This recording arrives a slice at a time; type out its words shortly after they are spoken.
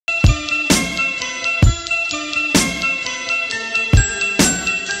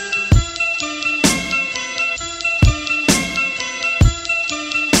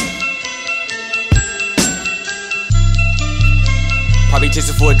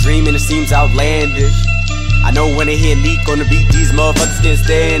dream and it seems outlandish. I know when they hear Neek on the beat, these motherfuckers can't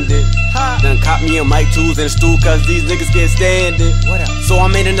stand it. Done caught me a mic tools in the stool cause these niggas can't stand it. So I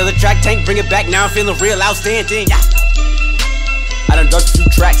made another track, Tank, bring it back, now I'm feeling real outstanding. Yeah. I done dug a few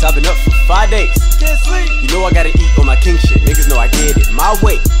tracks, I've been up for 5 days. Can't sleep. You know I gotta eat on my king shit, niggas know I get it my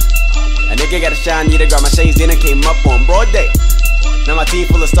way. A nigga gotta shine, yeah, they got my shades, then I came up on broad day. Now my team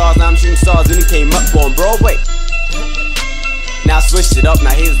full of stars, now I'm shooting stars, then he came up on Broadway. Now I switched it up,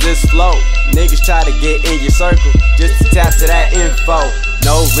 now here's this flow. Niggas try to get in your circle, just to tap to that info.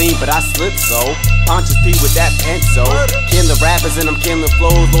 No lean, but I slip so. Pontius P with that pencil. Killing rappers and I'm killing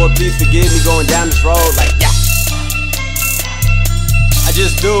flows. Lord, please forgive me going down this road like yeah. I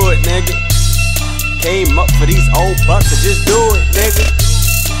just do it, nigga. Came up for these old bucks, I just do it, nigga.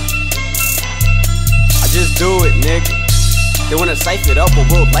 I just do it, nigga. They wanna cipher it up, but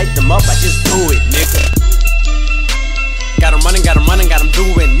we'll light them up, I just do it, nigga. Got 'em running, got 'em running, got 'em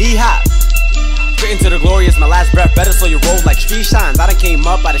doing knee hops. Straight into the glory, it's my last breath, better so you roll like street signs. I done came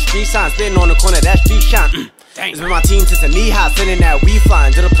up by the street signs, spitting on the corner, that street shine. It's been my team since the knee high, sending that weed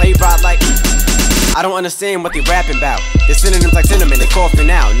flying to the play ride like I don't understand what they rapping about. They're synonyms like cinnamon, they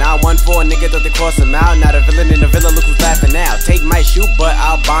coughing out. 914, nigga thought they cross him out. Now the villain in the villa, look who's laughing now. Take my shoe, but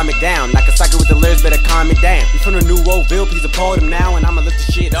I'll bomb it down. Nagasaki with the lyrics, better calm it down. You from the new Woeville, please applaud him now. And I'ma lift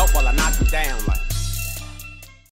the shit up while I knock him down like